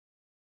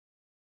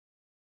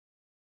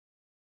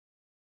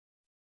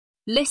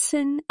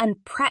Listen and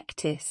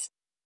practice.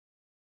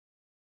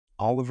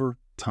 Oliver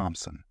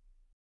Thompson.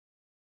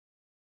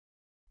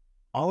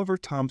 Oliver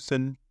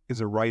Thompson is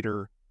a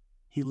writer.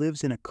 He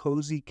lives in a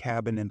cozy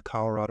cabin in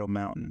Colorado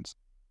mountains.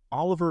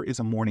 Oliver is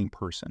a morning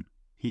person.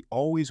 He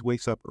always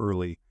wakes up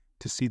early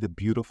to see the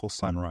beautiful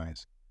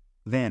sunrise.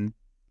 Then,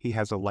 he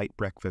has a light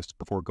breakfast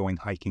before going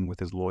hiking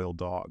with his loyal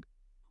dog.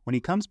 When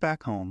he comes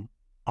back home,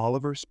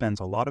 Oliver spends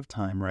a lot of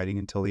time writing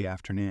until the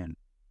afternoon.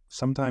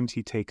 Sometimes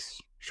he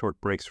takes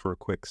short breaks for a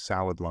quick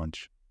salad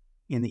lunch.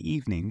 In the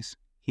evenings,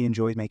 he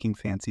enjoys making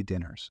fancy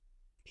dinners.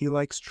 He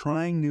likes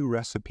trying new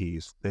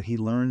recipes that he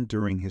learned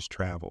during his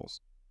travels.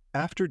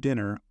 After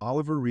dinner,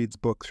 Oliver reads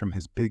books from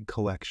his big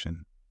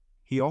collection.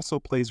 He also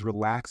plays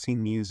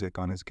relaxing music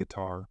on his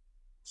guitar.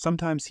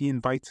 Sometimes he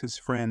invites his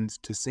friends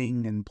to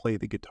sing and play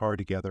the guitar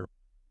together.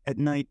 At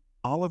night,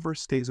 Oliver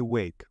stays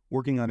awake,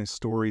 working on his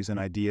stories and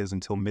ideas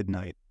until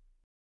midnight.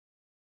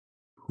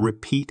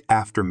 Repeat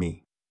after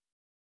me.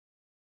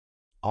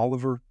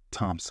 Oliver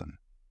Thompson.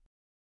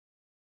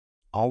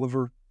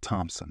 Oliver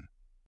Thompson.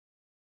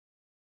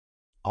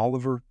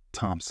 Oliver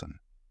Thompson.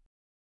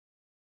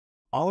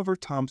 Oliver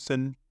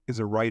Thompson is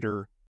a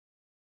writer.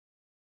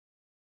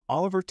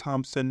 Oliver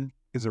Thompson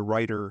is a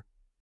writer.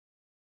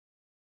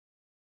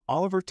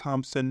 Oliver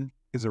Thompson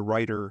is a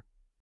writer.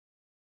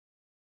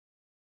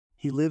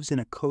 He lives in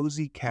a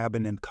cozy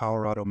cabin in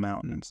Colorado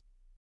mountains.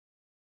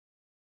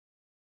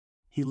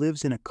 He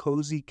lives in a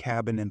cozy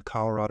cabin in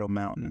Colorado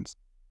mountains.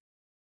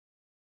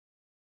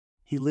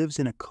 He lives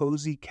in a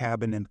cozy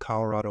cabin in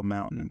Colorado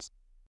mountains.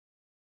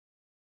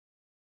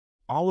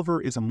 Oliver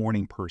is a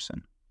morning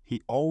person.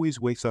 He always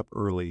wakes up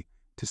early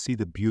to see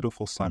the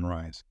beautiful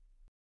sunrise.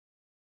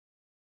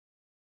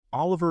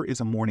 Oliver is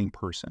a morning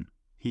person.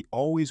 He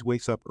always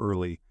wakes up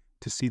early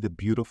to see the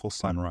beautiful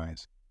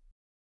sunrise.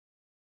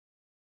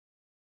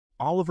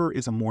 Oliver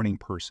is a morning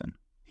person.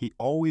 He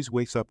always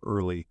wakes up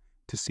early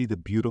to see the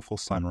beautiful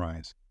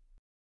sunrise.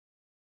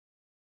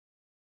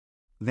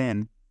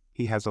 Then,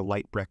 he has a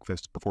light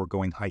breakfast before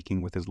going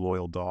hiking with his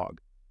loyal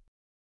dog.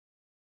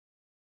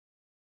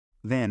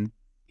 Then,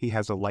 he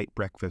has a light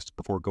breakfast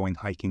before going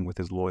hiking with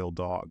his loyal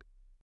dog.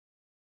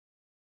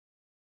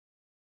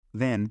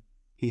 Then,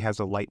 he has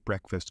a light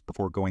breakfast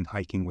before going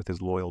hiking with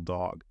his loyal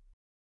dog.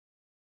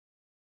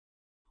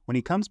 When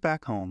he comes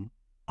back home,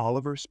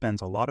 Oliver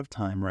spends a lot of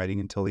time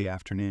writing until the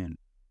afternoon.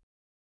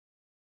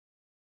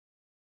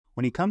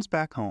 When he comes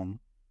back home,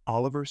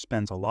 Oliver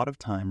spends a lot of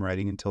time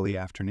writing until the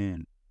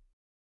afternoon.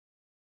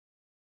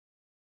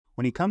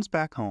 When he comes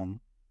back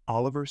home,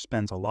 Oliver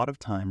spends a lot of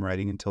time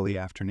writing until the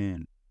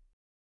afternoon.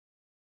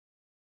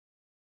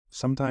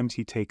 Sometimes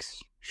he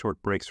takes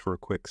short breaks for a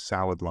quick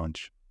salad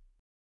lunch.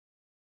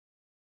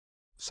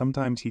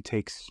 Sometimes he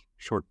takes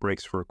short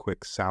breaks for a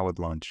quick salad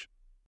lunch.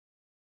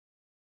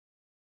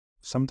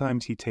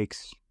 Sometimes he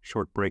takes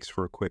short breaks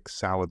for a quick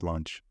salad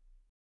lunch.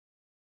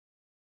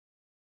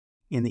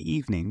 In the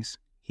evenings,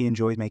 he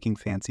enjoys making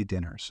fancy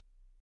dinners.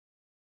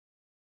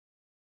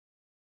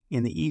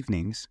 In the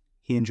evenings,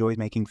 he enjoys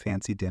making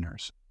fancy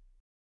dinners.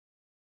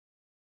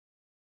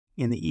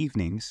 In the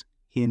evenings,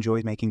 he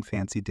enjoys making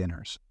fancy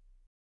dinners.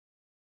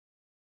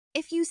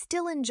 If you're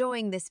still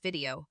enjoying this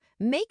video,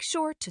 make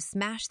sure to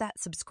smash that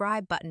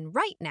subscribe button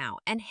right now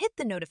and hit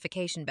the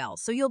notification bell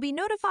so you'll be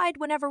notified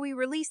whenever we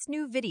release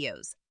new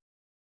videos.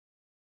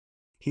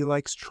 He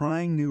likes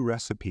trying new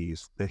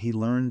recipes that he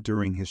learned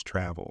during his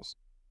travels.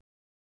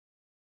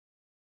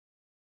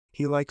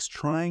 He likes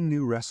trying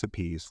new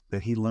recipes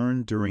that he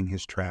learned during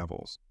his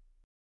travels.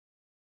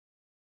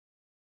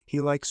 He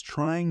likes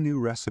trying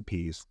new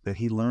recipes that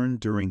he learned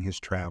during his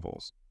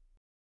travels.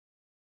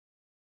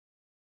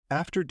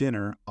 After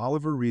dinner,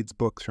 Oliver reads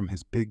books from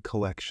his big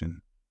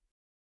collection.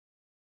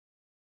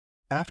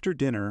 After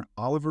dinner,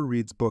 Oliver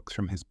reads books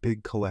from his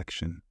big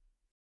collection.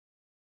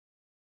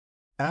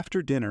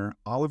 After dinner,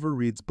 Oliver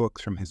reads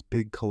books from his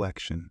big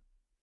collection.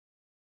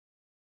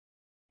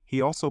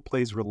 He also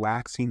plays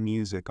relaxing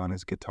music on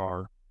his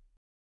guitar.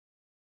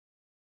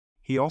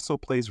 He also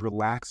plays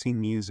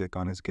relaxing music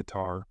on his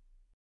guitar.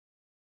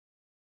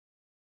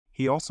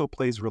 He also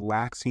plays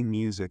relaxing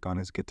music on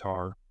his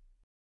guitar.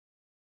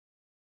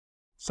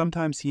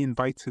 Sometimes he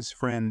invites his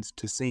friends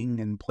to sing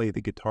and play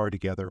the guitar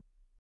together.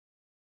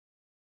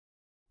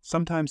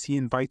 Sometimes he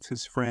invites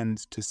his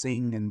friends to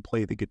sing and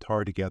play the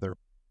guitar together.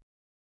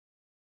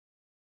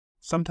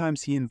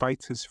 Sometimes he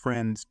invites his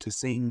friends to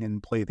sing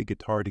and play the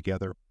guitar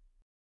together.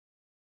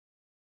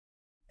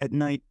 At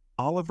night,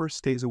 Oliver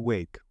stays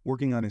awake,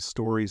 working on his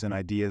stories and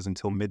ideas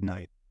until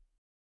midnight.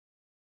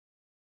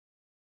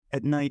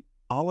 At night,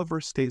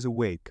 Oliver stays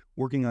awake,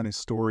 working on his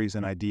stories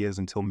and ideas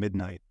until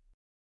midnight.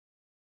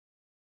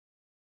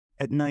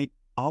 At night,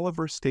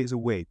 Oliver stays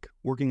awake,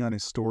 working on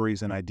his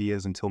stories and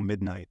ideas until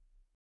midnight.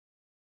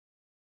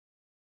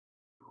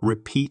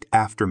 Repeat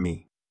after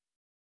me.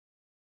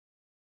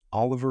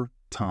 Oliver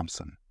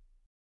Thompson.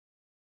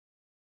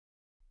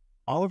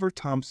 Oliver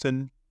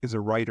Thompson is a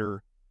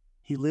writer.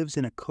 He lives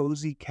in a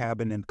cozy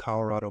cabin in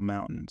Colorado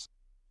mountains.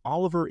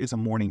 Oliver is a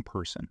morning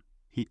person.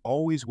 He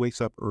always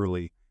wakes up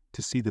early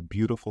to see the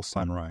beautiful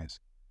sunrise.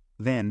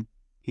 Then,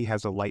 he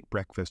has a light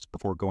breakfast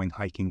before going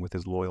hiking with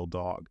his loyal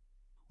dog.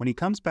 When he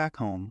comes back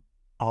home,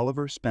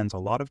 Oliver spends a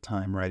lot of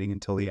time writing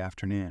until the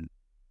afternoon.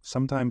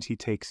 Sometimes he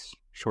takes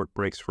short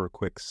breaks for a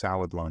quick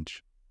salad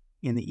lunch.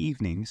 In the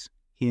evenings,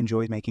 he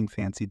enjoys making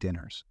fancy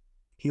dinners.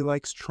 He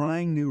likes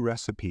trying new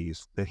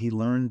recipes that he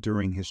learned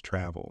during his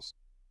travels.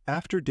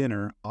 After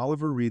dinner,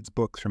 Oliver reads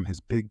books from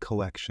his big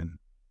collection.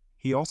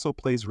 He also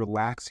plays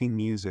relaxing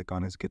music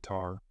on his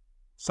guitar.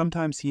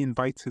 Sometimes he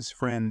invites his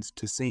friends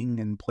to sing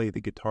and play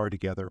the guitar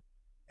together.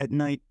 At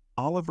night,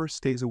 Oliver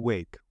stays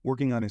awake,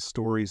 working on his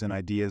stories and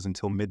ideas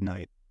until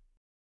midnight.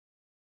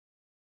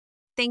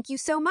 Thank you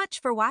so much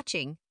for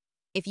watching.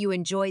 If you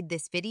enjoyed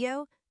this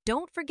video,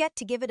 don't forget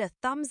to give it a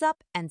thumbs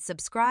up and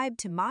subscribe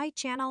to my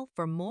channel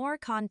for more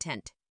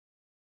content.